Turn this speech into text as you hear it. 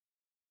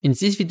In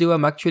this video,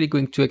 I'm actually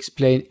going to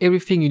explain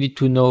everything you need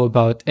to know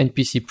about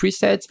NPC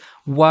presets,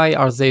 why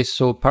are they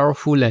so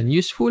powerful and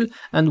useful,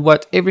 and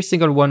what every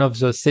single one of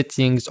those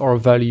settings or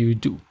value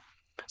do.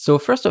 So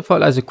first of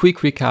all, as a quick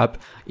recap,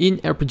 in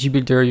RPG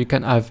Builder you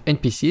can have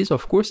NPCs,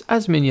 of course,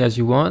 as many as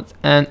you want,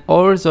 and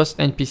all those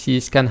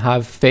NPCs can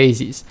have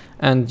phases,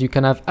 and you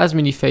can have as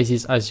many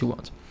phases as you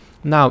want.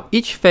 Now,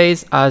 each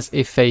phase has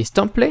a phase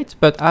template,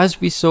 but as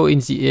we saw in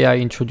the AI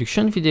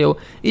introduction video,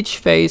 each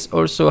phase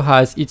also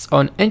has its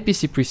own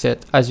NPC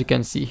preset, as you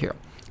can see here.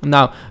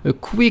 Now, a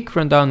quick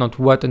rundown on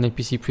what an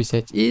NPC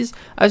preset is.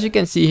 As you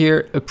can see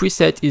here, a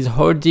preset is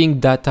holding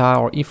data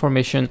or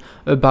information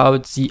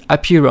about the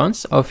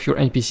appearance of your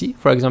NPC.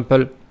 For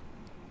example,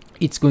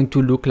 it's going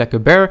to look like a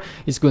bear,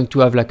 it's going to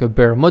have like a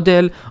bear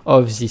model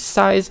of this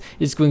size,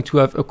 it's going to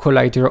have a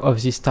collider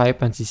of this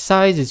type and this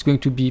size, it's going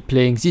to be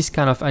playing this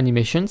kind of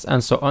animations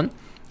and so on.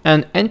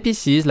 And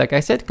NPCs, like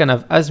I said, can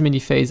have as many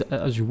phases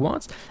as you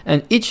want,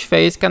 and each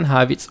phase can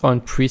have its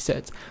own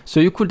preset. So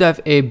you could have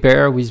a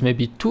bear with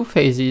maybe 2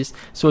 phases,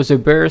 so the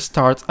bear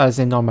starts as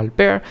a normal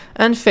bear,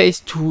 and phase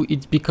 2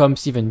 it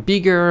becomes even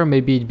bigger,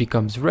 maybe it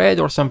becomes red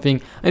or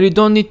something, and you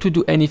don't need to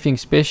do anything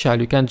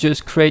special. You can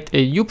just create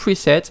a new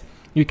preset.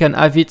 You can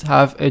have it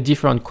have a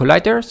different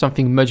collider,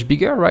 something much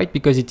bigger, right?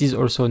 Because it is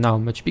also now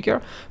much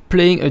bigger,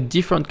 playing a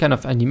different kind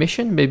of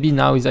animation. Maybe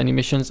now his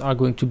animations are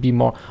going to be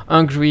more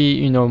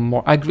angry,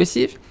 more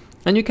aggressive.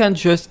 And you can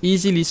just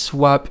easily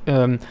swap,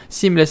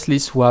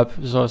 seamlessly swap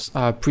those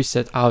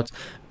presets out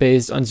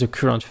based on the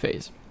current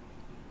phase.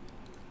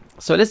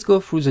 So let's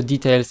go through the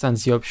details and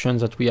the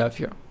options that we have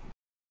here.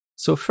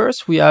 So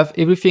first we have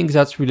everything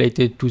that's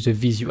related to the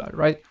visual,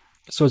 right?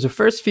 So the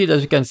first field,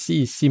 as you can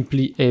see, is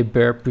simply a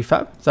bear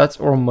prefab. That's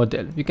our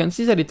model. You can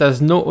see that it has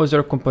no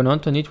other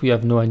component on it. We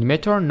have no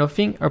animator,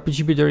 nothing.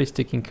 RPG Builder is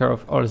taking care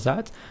of all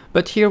that.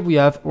 But here we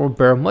have our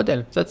bear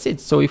model. That's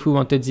it. So if we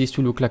wanted this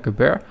to look like a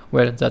bear,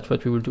 well, that's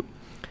what we will do.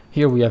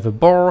 Here we have a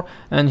boar,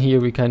 and here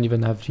we can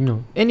even have,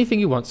 anything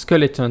you want,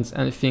 skeletons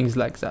and things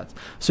like that.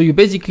 So you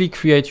basically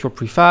create your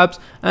prefabs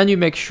and you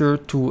make sure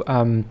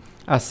to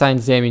assign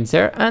them in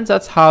there. And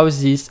that's how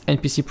this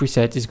NPC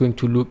preset is going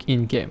to look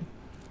in game.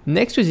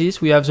 Next to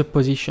this, we have the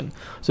position.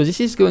 So this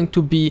is going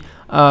to be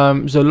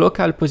the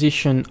local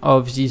position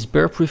of this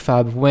bear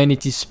prefab when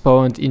it is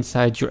spawned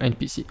inside your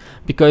NPC.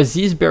 Because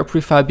this bear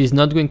prefab is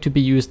not going to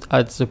be used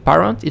as a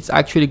parent, it's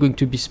actually going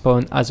to be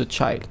spawned as a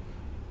child.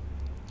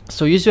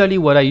 So usually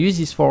what I use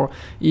this for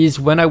is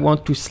when I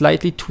want to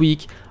slightly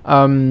tweak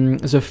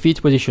the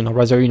feet position, or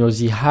rather,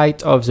 the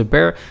height of the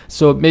bear.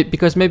 So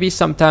because maybe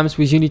sometimes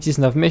with Unity's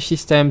Nav Mesh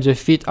system, the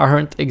feet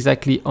aren't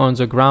exactly on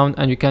the ground,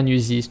 and you can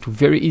use this to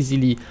very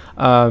easily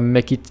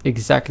make it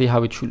exactly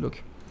how it should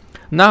look.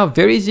 Now,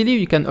 very easily,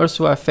 you can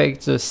also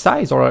affect the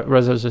size, or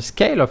rather the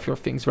scale of your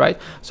things, right?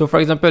 So for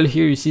example,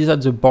 here you see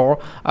that the bar,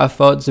 I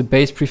thought the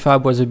base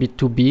prefab was a bit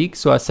too big,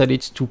 so I set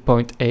it to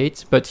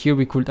 0.8, but here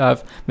we could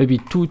have maybe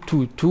 2,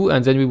 2, 2,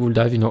 and then we would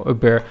have, a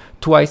bear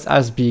twice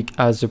as big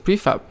as the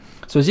prefab.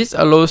 So this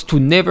allows to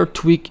never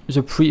tweak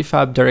the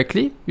prefab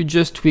directly, you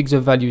just tweak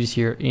the values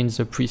here in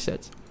the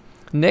preset.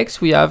 Next,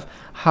 we have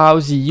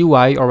how the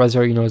UI, or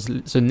rather,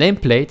 the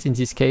nameplate in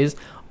this case,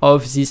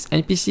 of this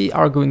NPC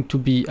are going to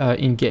be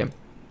in game.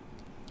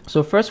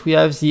 So first we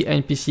have the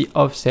NPC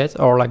offset,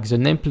 or like the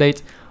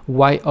nameplate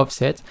Y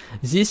offset.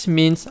 This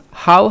means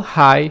how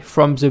high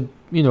from the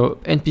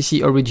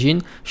NPC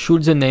origin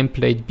should the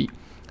nameplate be.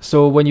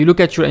 So when you look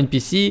at your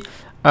NPC,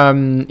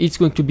 it's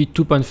going to be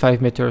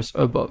 2.5 meters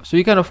above. So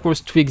you can of course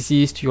tweak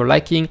this to your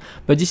liking,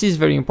 but this is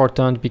very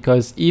important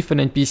because if an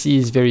NPC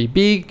is very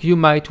big, you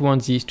might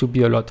want this to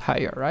be a lot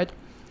higher, right?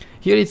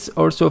 Here it's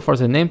also for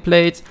the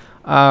nameplate.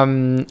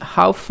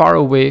 How far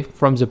away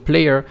from the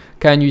player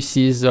can you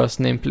see those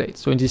nameplates?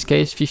 So in this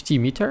case, 50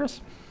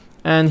 meters.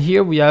 And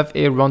here we have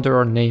a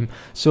renderer name.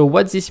 So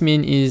what this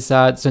means is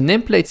that the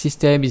nameplate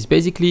system is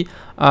basically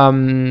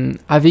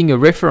having a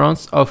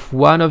reference of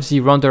one of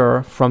the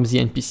renderer from the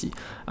NPC.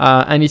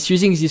 And it's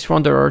using this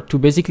renderer to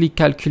basically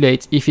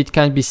calculate if it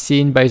can be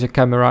seen by the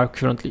camera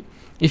currently.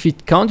 If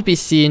it can't be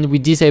seen, we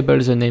disable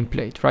the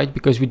nameplate, right?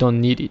 Because we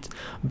don't need it.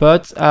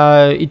 But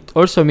it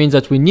also means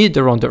that we need the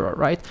renderer,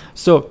 right?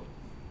 So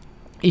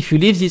if you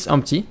leave this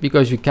empty,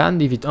 because you can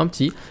leave it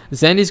empty,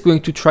 then it's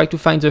going to try to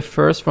find the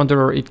first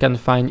renderer it can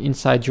find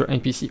inside your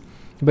NPC.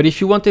 But if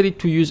you wanted it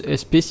to use a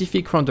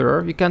specific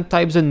renderer, you can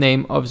type the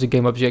name of the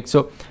game object.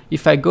 So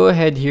if I go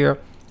ahead here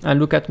and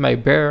look at my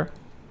bear,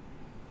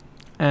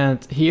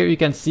 and here you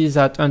can see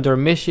that under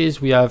meshes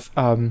we have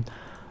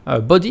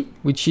body,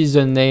 which is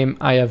the name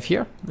I have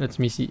here. Let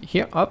me see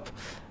here up,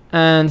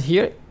 and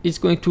here it's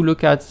going to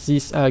look at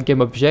this game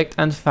object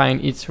and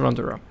find its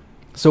renderer.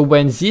 So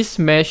when this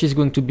mesh is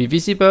going to be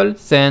visible,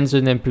 then the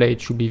nameplate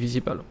should be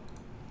visible.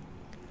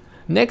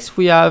 Next,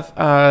 we have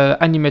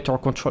animator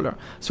controller.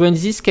 So in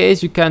this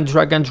case, you can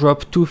drag and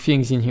drop 2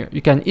 things in here.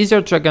 You can either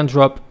drag and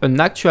drop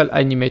an actual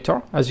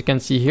animator, as you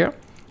can see here.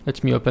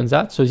 Let me open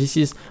that. So this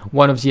is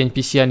one of the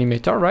NPC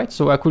animator, right?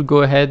 So I could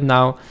go ahead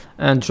now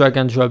and drag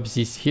and drop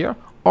this here.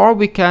 Or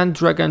we can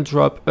drag and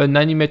drop an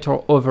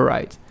animator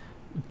override.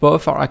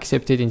 both are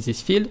accepted in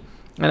this field.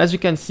 And as you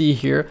can see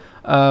here,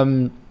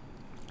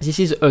 this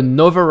is an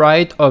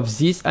override of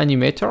this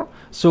animator.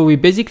 So we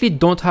basically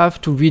don't have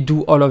to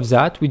redo all of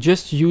that. We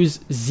just use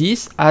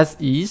this as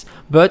is,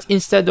 but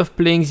instead of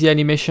playing the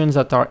animations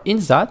that are in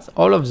that,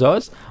 all of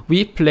those,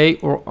 we play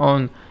our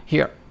own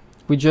here.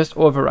 We just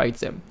override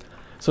them.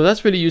 So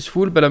that's really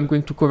useful, but I'm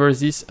going to cover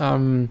this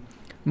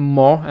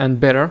more and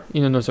better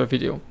in another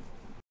video.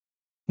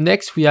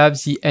 Next, we have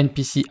the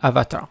NPC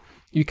avatar.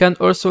 You can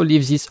also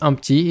leave this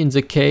empty in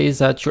the case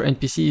that your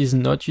NPC is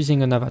not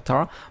using an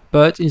avatar,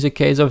 but in the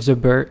case of the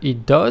bear,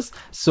 it does.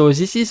 So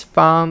this is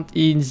found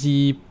in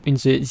the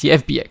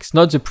FBX,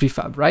 not the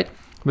prefab, right?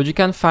 But you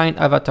can find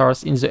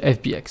avatars in the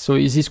FBX. So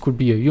this could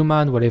be a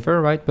human, whatever,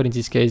 right? But in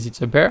this case,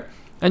 it's a bear,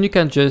 and you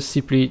can just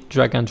simply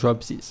drag and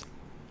drop these.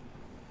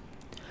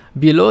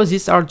 Below,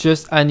 these are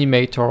just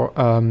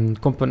animator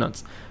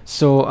components.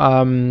 So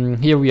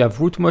here we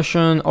have root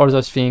motion, all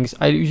those things.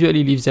 I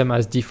usually leave them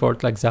as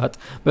default like that.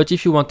 But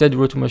if you wanted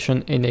root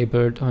motion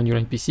enabled on your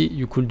NPC,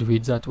 you could do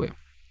it that way.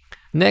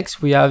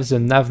 Next, we have the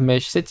Nav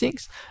Mesh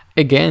settings.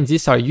 Again,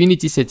 these are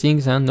Unity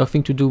settings and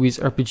nothing to do with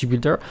RPG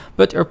Builder,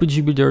 but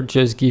RPG Builder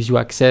just gives you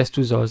access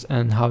to those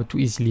and how to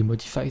easily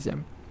modify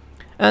them.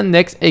 And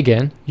next,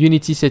 again,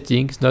 Unity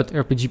settings, not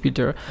RPG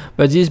Builder,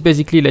 but this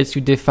basically lets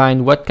you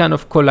define what kind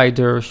of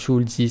collider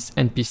should this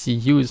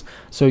NPC use.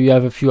 So you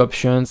have a few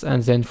options,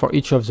 and then for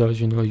each of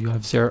those, you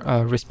have their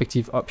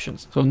respective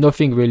options. So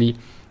nothing really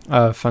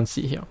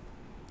fancy here.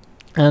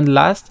 And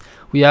last,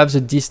 we have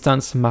the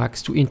distance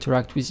max to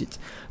interact with it.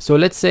 So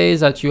let's say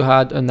that you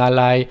had an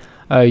ally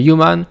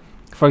human,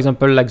 for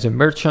example, like the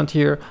merchant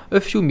here, a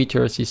few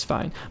meters is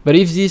fine. But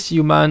if this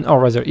human,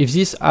 or rather, if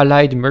this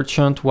allied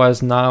merchant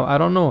was now, I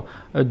don't know,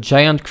 a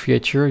giant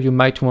creature, you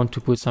might want to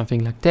put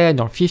something like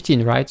 10 or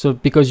 15, right? So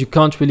because you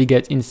can't really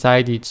get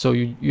inside it, so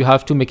you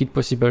have to make it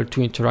possible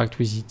to interact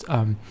with it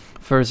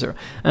further.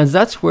 And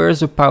that's where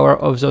the power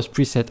of those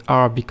presets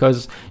are,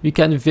 because you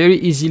can very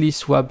easily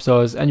swap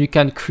those, and you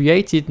can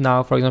create it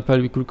now. For example,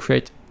 we could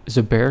create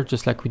the bear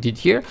just like we did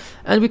here,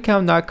 and we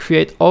can now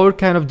create all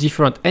kind of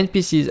different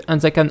NPCs,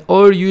 and they can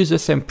all use the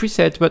same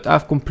preset but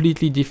have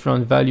completely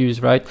different values,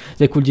 right?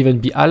 They could even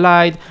be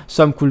allied,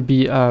 some could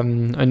be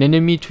an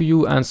enemy to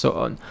you, and so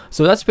on.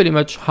 So that's pretty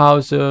much how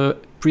the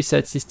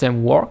preset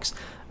system works.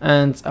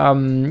 And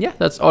yeah,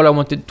 that's all I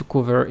wanted to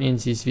cover in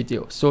this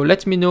video. So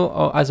let me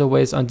know as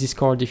always on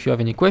Discord if you have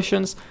any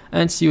questions,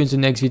 and see you in the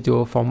next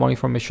video for more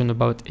information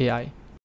about AI.